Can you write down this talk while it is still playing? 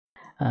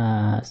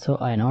So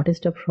I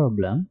noticed a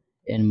problem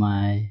in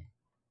my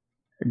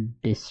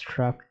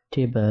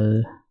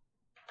destructible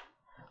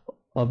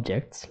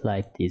objects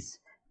like these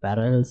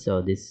barrels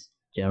or these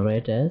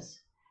generators.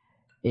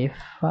 If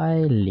I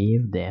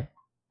leave them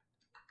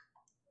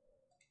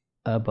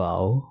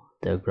above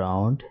the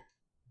ground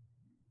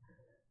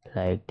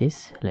like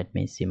this, let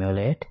me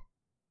simulate.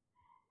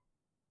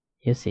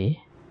 You see,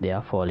 they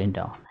are falling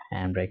down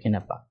and breaking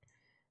apart.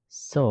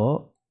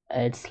 So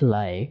it's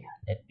like,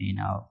 let me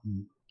now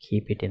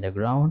keep it in the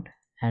ground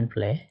and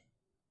play.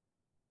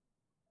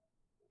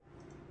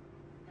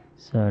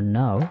 So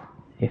now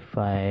if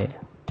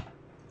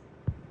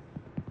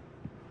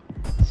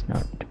it's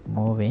not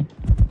moving,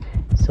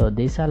 so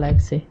these are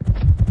like, say,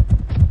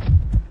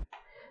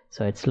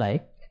 so it's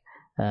like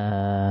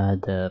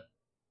the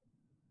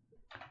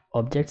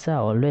objects are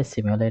always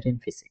simulated in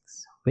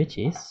physics, which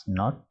is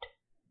not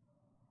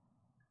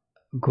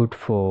good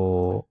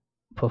for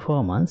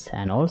performance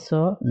and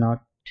also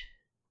not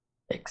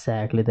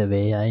exactly the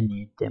way I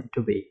need them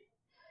to be.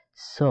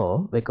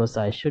 So because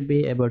I should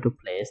be able to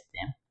place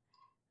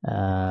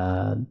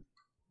them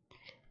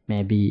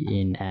maybe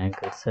in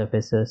angled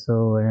surfaces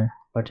or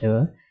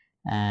whatever,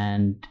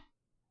 and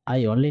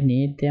I only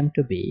need them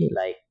to be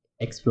like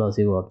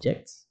explosive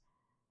objects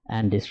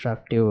and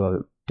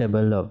destructible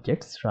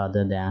objects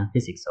rather than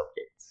physics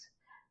objects.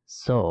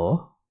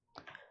 So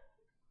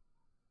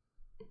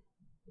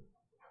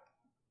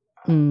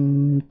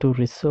to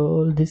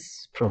resolve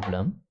this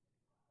problem,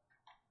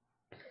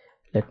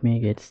 let me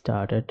get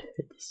started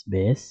with this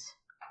base.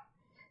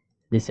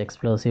 This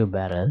explosive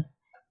barrel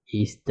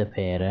is the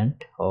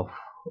parent of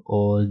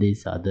all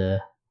these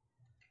other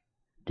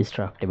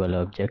destructible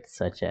objects,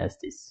 such as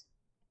this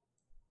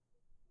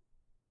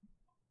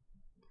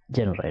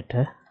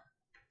generator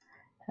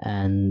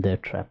and the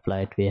trap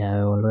light we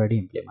have already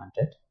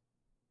implemented.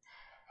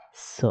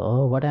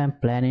 So what I'm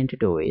planning to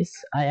do is,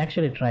 I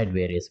actually tried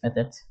various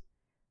methods.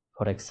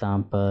 For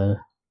example,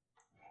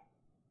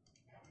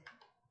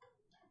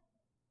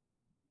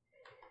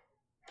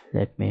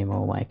 let me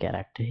move my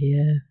character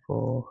here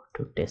to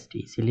test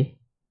easily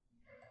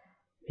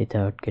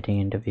without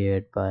getting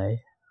interfered by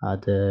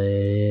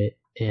other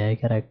AI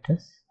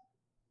characters.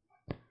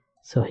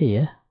 So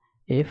here,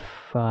 if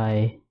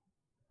I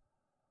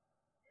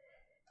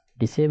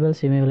disable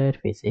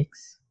simulate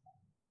physics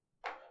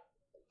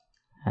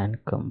and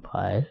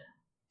compile,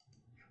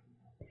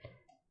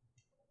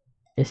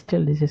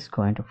 still this is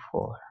going to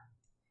fall.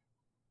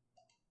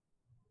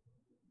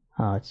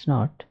 Oh, it's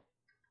not.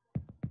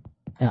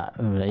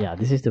 Yeah,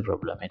 this is the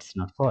problem. It's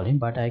not falling,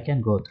 but I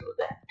can go through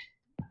that,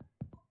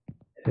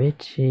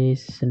 which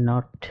is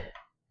not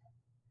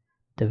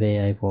the way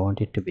I want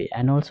it to be.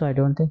 And also I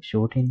don't think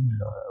shooting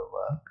will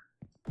work.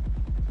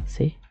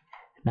 See,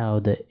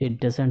 now it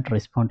doesn't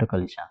respond to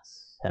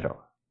collisions at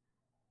all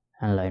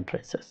and line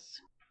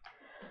traces.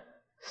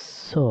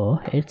 So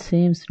it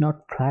seems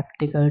not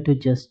practical to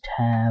just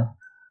have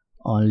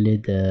only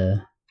the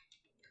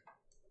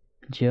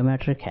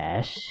geometric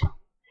hash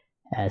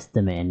as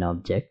the main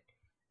object.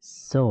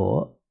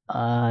 So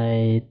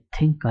I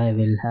think I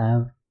will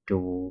have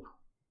to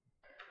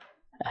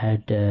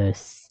add a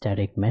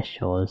static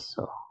mesh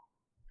also.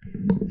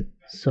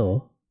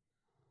 So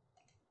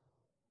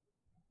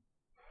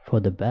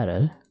for the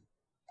barrel,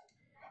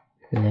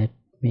 let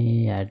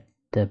me add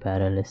the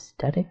barrel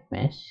static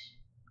mesh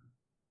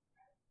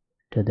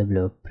to the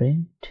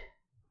blueprint.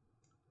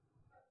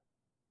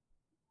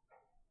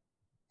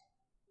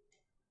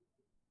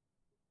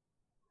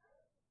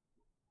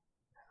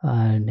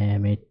 I'll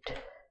name it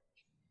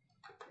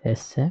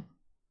SM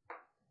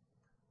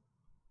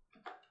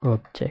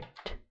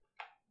object,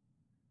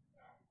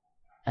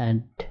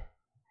 and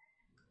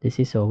this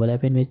is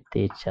overlapping with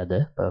each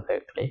other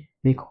perfectly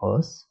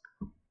because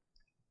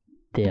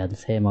they are the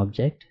same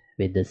object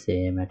with the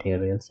same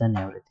materials and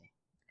everything.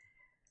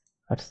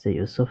 What's the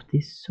use of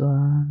this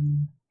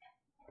one?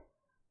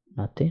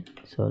 Nothing,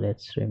 so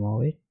let's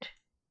remove it.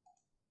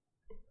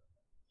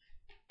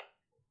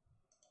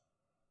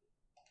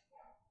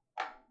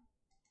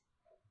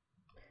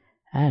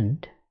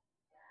 And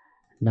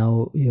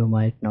now you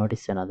might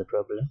notice another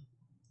problem.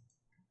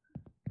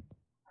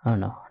 Oh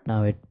no,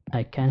 now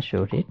I can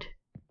shoot it.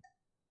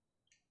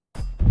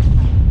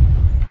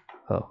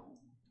 Oh,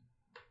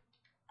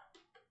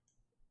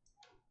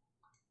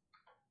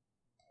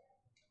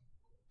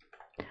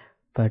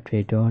 but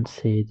we don't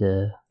see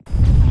the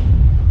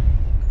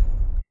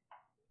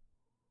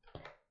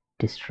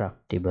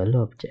destructible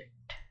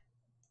object.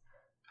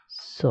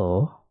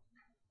 So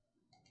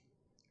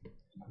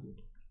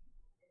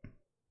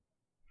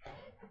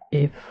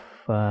if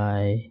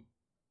I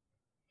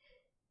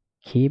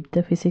keep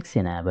the physics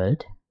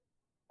enabled,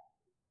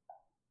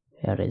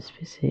 where is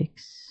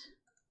physics?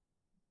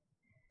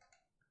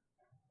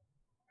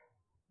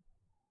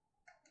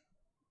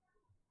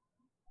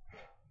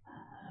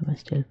 Am I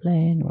still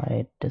playing?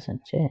 Why it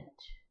doesn't change?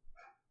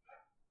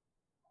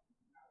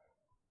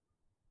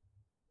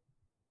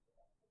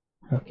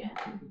 Okay,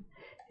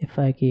 if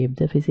I keep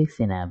the physics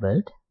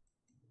enabled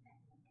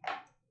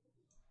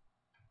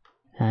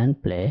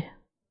and play.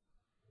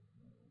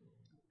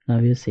 Now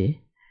you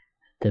see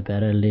the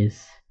barrel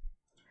is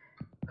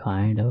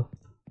kind of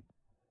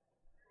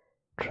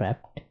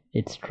trapped.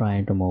 It's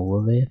trying to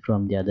move away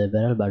from the other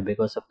barrel, but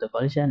because of the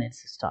collision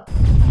it's stuck.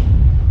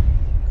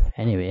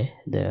 Anyway,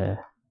 the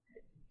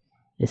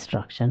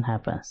destruction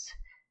happens.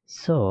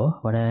 So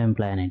what I am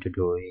planning to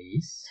do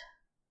is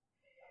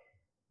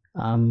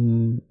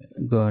I'm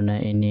gonna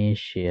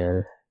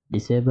initial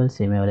disable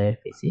simulate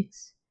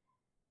physics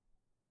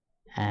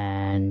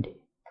and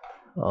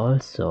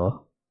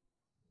also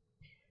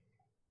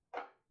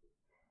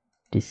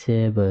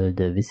disable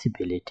the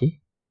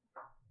visibility,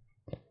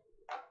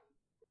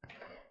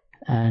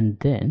 and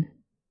then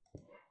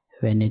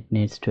when it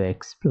needs to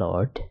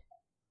explode,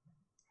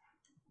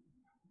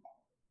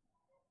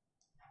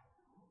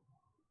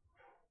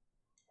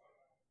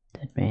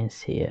 that means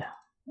here.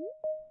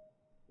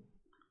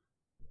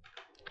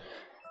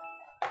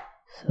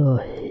 So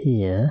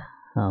here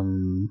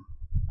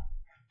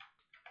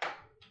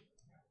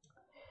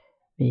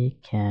we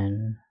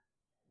can,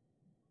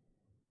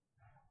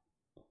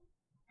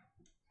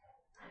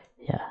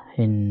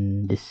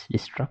 in this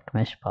destruct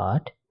mesh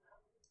part,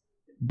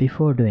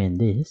 before doing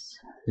this,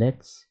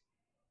 let's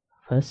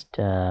first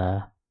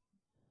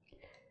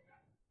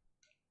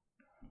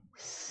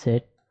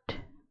set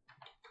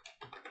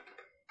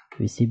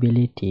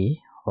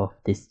visibility of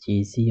this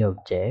GC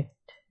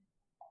object,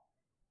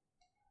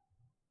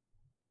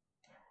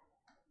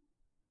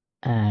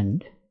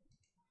 and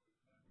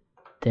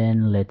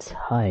then let's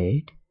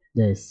hide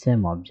the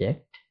SM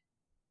object,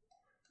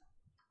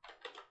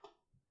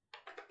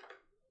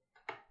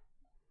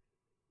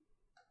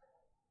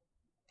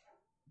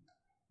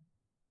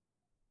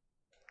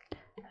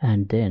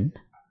 and then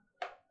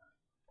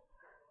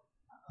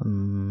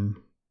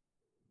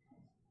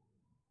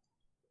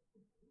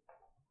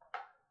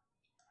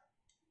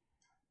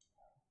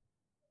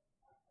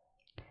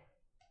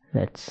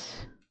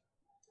let's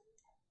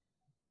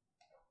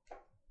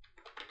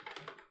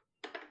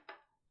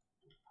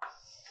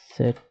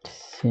set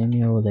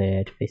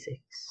simulate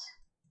physics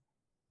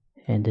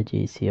in the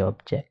GC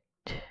object.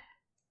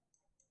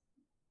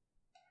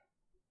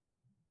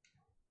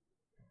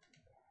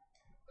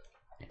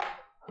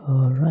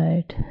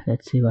 Alright,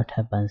 let's see what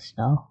happens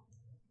now.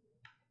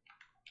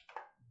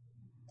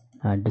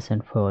 It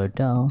doesn't fall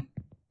down.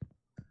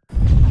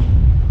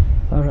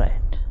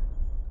 Alright,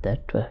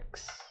 that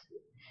works.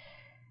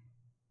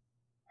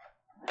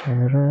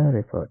 Error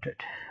reported.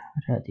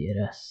 What are the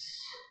errors?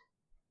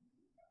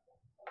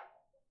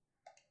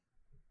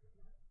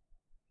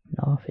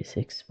 No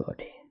physics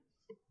body.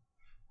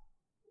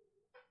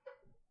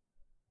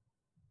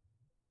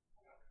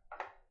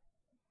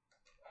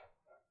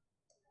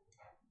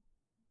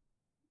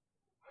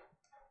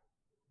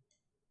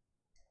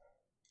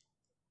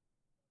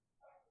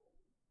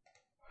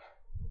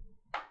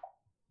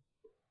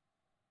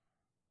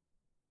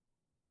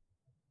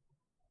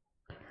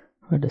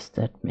 What does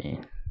that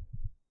mean?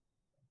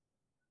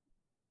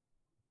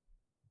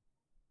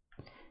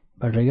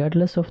 But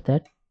regardless of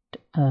that,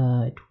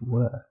 it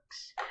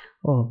works.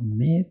 Or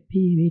maybe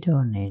we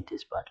don't need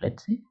this part.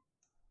 Let's see.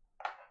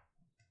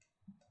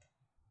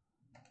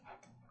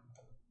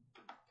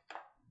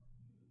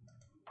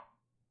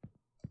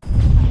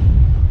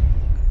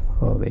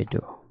 Oh, we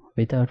do.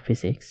 Without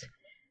physics,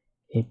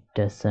 it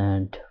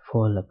doesn't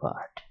fall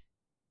apart.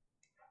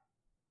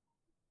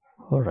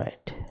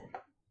 Alright.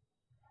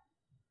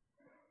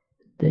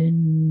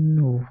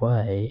 Then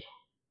why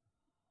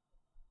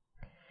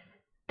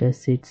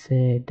does it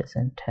say it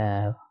doesn't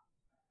have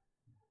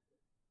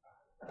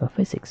a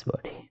physics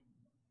body?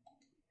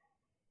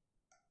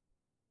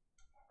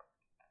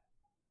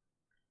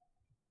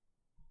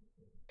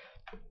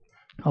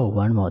 Oh,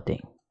 one more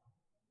thing.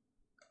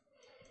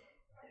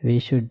 We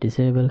should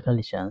disable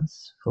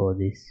collisions for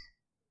this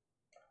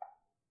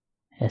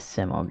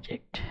SM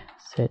object.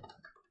 Set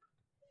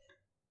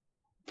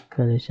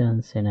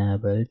collisions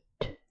enabled,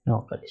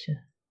 no collision.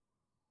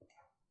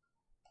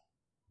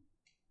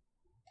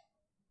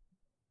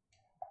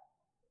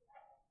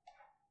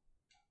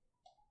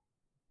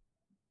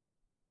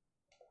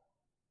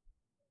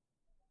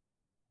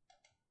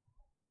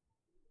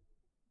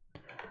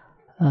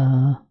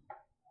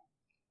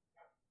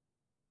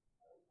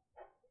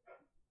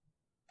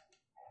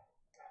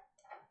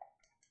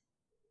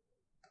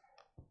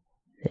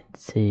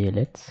 Let's see,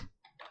 let's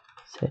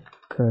set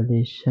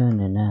collision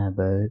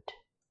enabled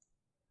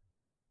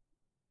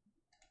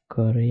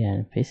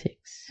Korean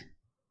physics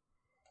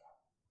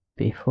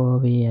before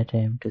we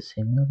attempt to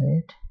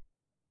simulate,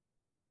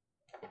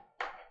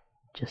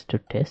 just to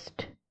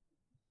test.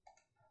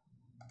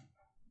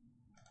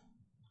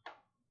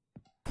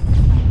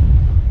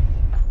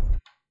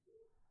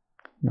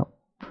 Nope,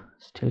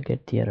 still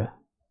get the error.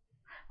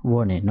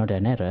 Warning, not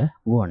an error,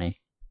 warning.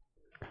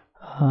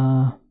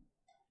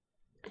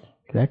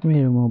 Let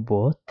me remove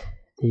both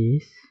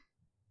these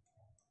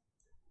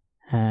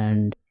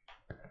and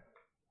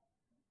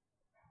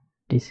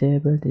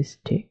disable this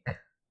tick.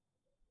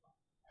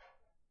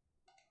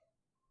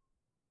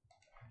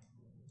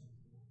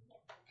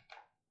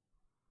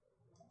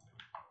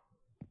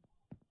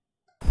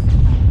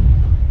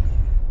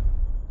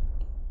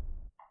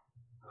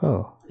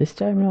 This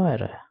time no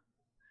error.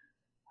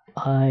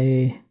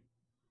 I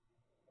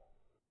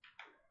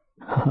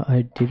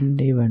didn't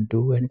even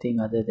do anything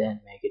other than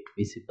make it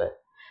visible.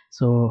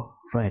 So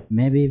right,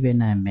 maybe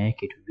when I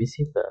make it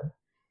visible,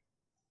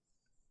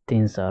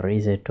 things are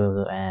reset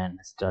to and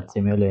start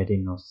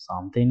simulating or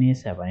something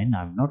is happening.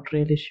 I'm not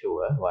really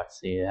sure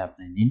what's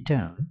happening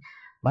internally,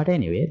 but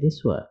anyway,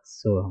 this works,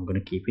 so I'm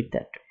gonna keep it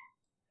that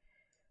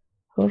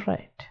way.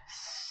 Alright,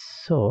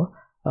 so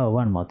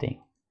one more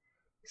thing.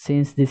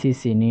 Since this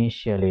is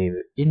initially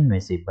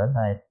invisible,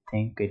 I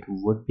think it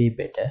would be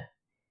better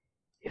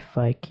if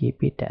I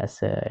keep it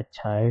as a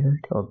child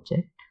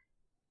object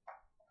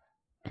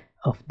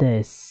of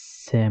the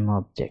same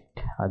object.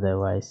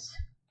 Otherwise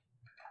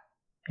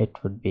it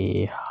would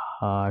be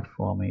hard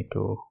for me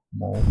to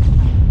move.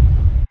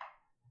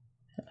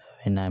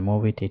 When I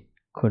move it, it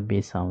could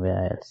be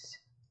somewhere else.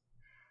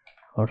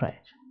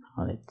 Alright,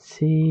 now let's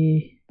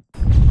see.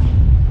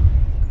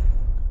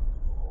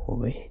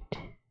 Wait.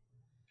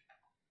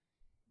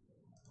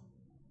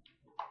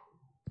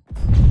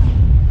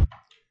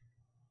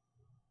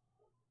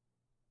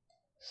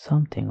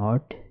 Something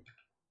odd.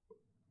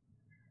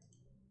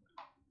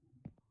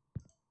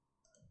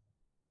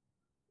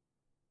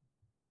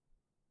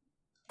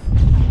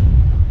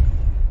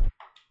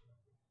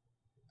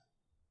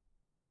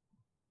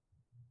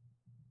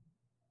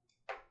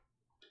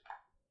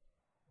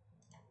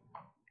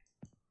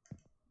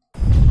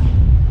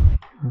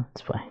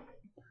 That's fine.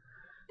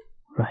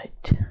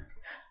 Right.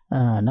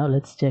 Now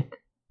let's check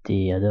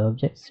the other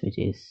objects, which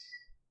is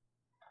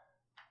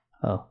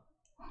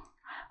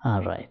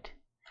alright.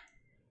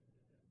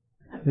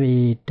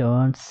 We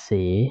don't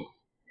see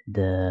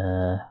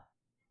the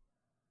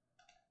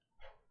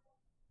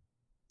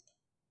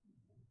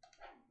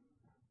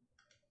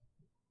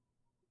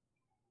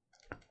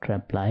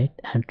trap light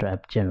and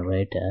trap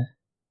generator.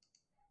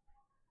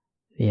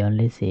 We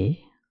only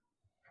see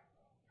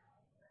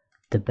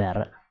the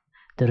barrel.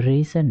 The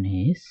reason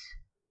is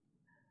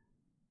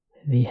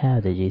we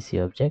have the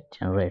GC object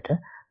generator,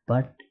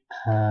 but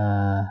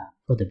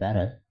for the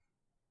barrel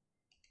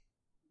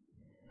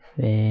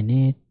we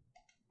need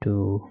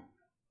to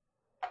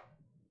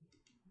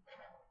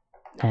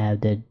have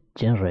the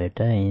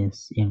generator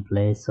in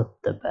place of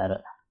the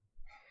barrel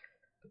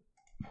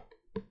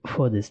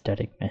for the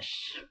static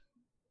mesh.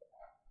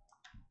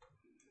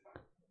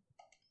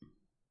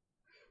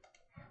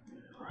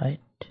 Right.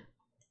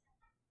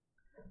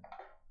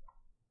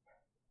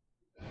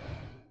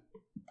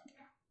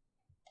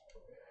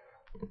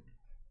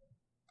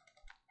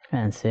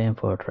 And same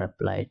for trap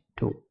light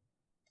too.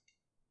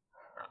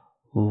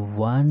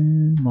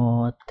 One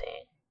more thing.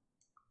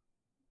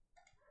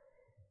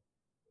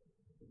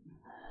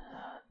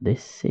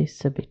 This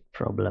is a bit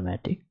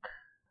problematic.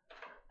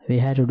 We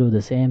had to do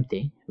the same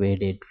thing we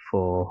did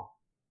for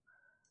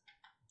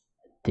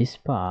this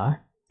part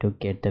to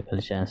get the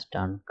collisions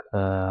done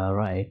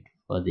right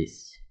for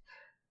this.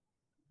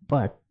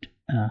 But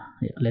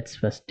let's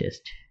first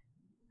test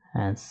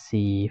and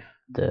see if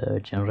the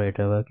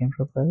generator working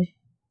properly.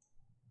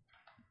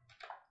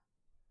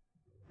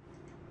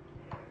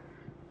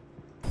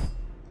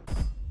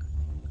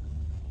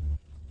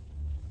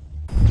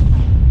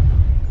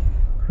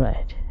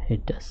 Right,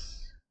 it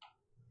does.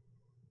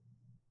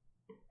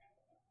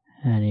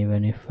 And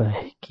even if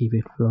I keep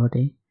it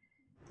floating,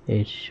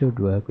 it should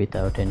work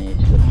without any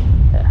issue.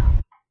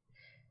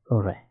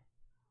 Alright.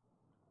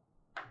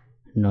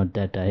 Not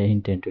that I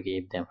intend to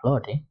keep them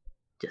floating,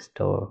 just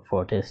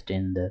for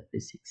testing the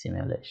physics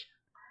simulation.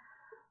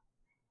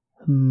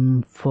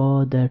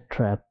 For the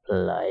trap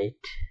light,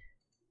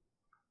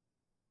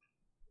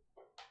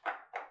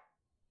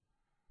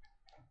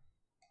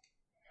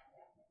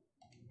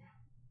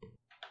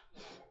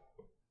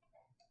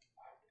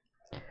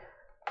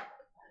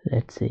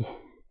 let's see.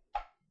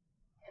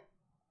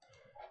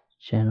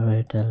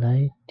 Generator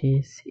light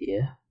is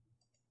here.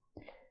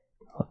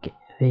 Okay,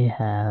 we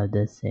have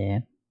the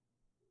same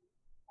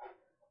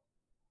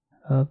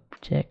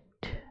object.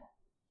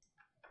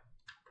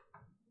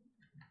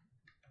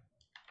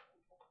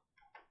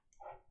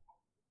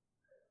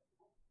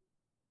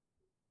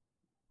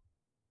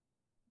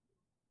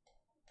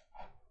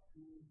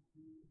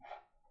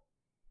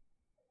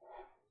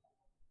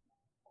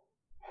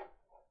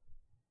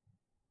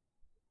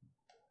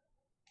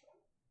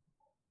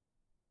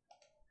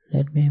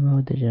 Let me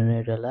move the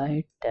generator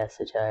light as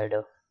a child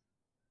of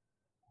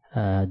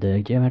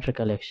the geometry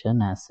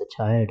collection as a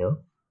child of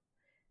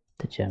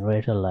the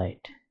generator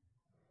light.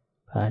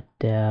 But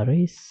there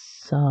is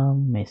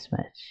some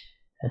mismatch,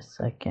 as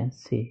I can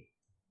see.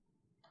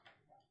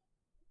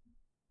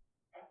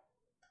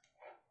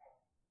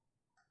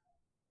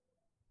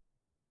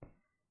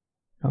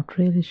 Not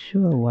really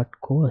sure what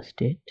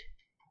caused it.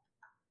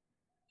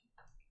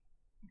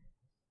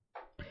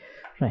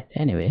 Right,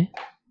 anyway,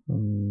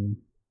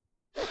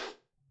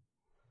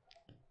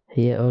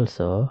 here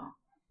also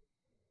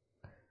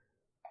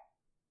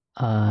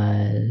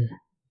I'll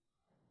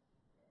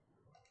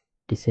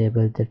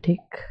disable the tick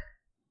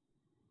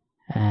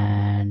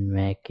and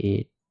make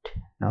it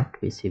not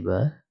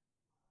visible.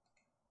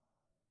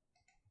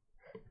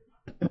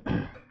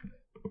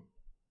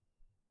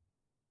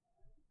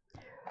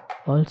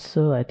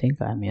 Also, I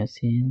think I'm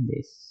using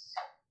this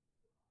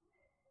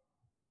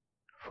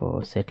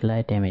for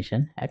satellite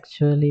emission.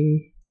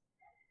 Actually,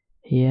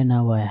 here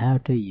now I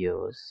have to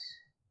use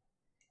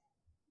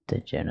the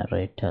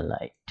generator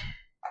light.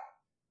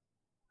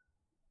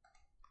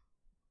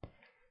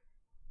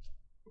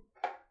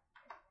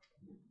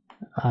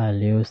 I'll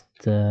use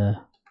the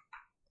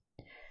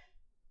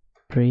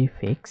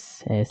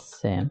prefix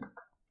SM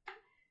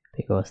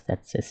because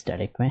that's a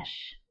static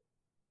mesh.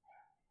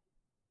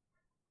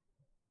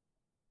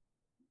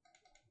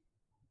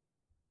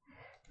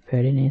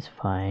 Fading is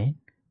fine.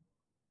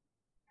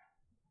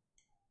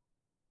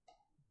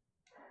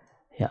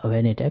 Yeah,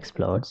 when it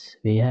explodes,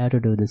 we have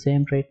to do the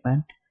same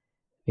treatment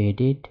we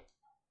did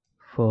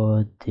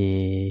for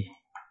the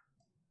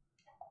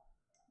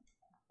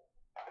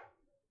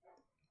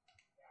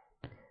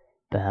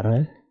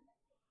barrel,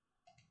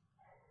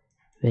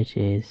 which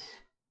is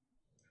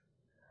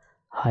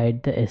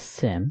hide the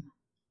SM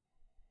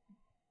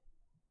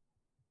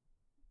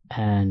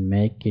and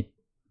make it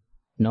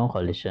no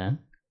collision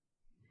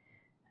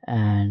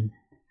and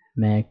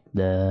make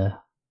the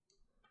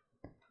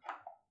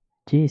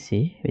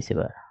GC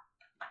visible,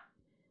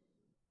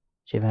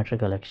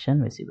 geometrical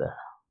action visible.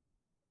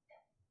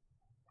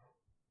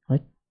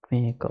 Let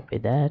me copy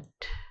that.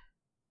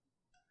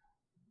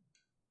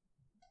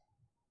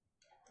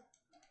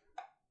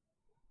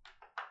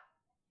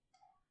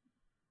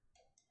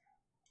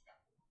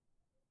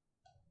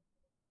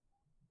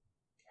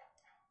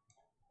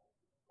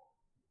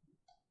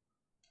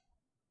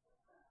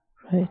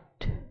 Right,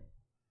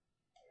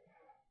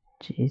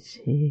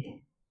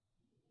 GC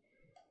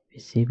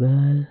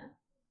visible,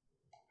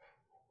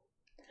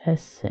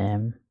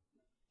 SM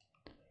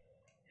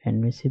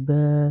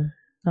invisible,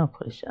 no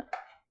collision.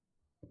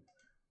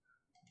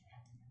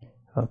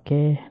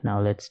 Okay,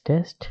 now let's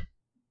test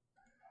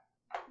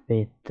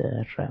with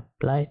the trap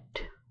light.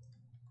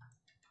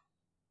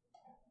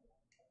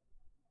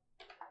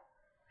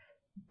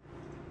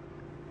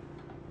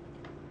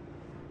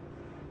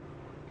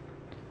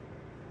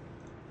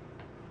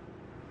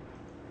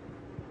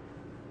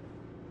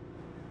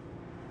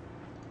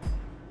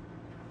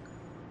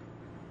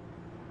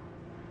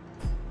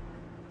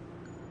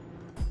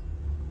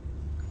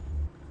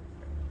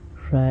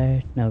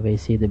 Right, now we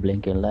see the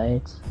blinking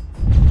lights.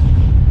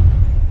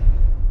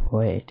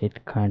 Wait,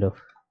 it kind of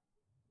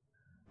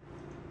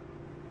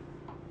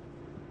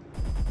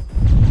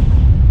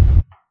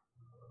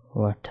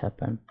what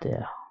happened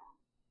there?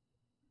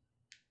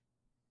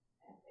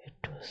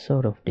 It was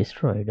sort of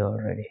destroyed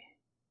already.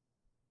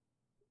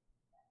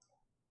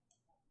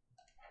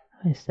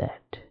 What is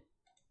that?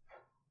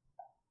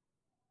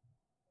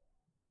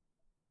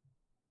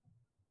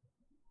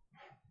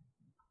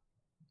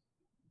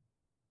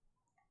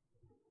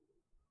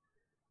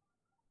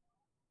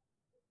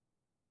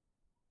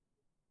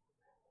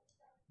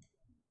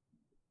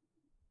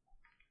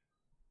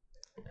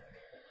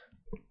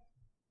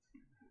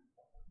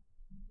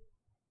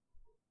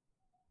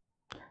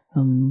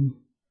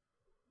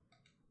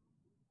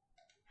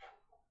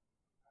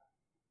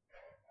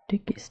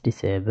 Tick is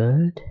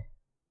disabled.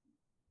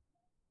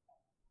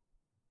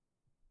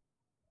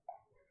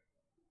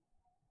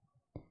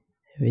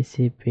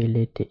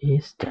 Visibility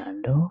is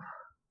turned off.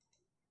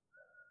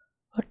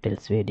 What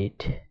else we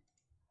did?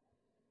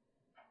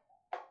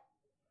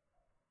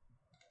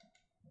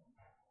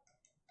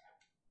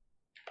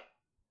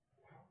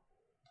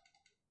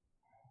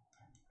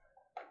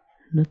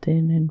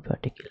 Nothing in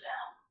particular.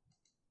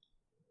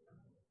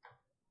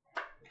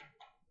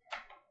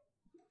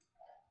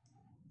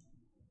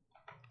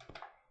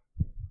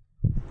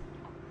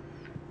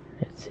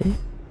 Let's see.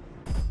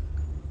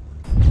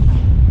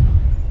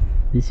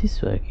 This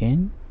is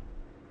working.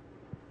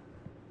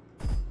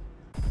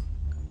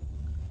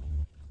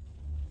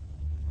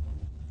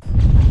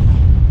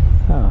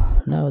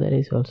 Oh, now that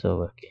is also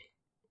working.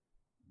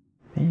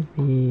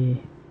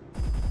 Maybe.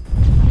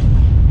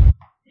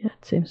 Yeah,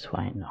 it seems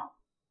fine now.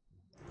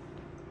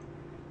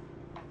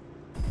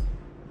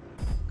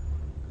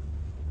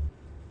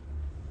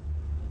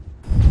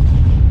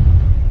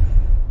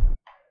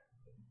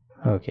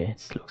 Okay,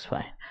 it looks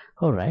fine.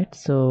 Alright,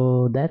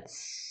 so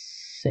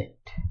that's it.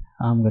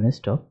 I'm gonna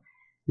stop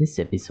this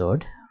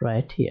episode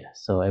right here.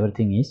 So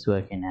everything is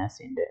working as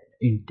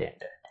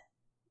intended.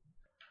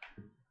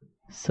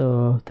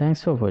 So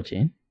thanks for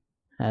watching.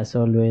 As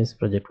always,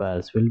 project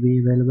files will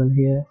be available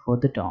here for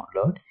the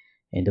download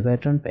in the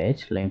Patreon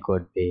page. Link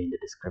would be in the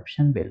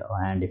description below.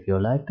 And if you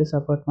like to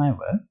support my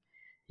work,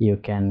 you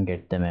can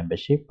get the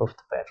membership of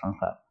the Patreon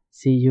club.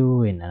 See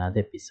you in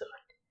another episode.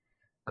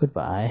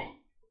 Goodbye.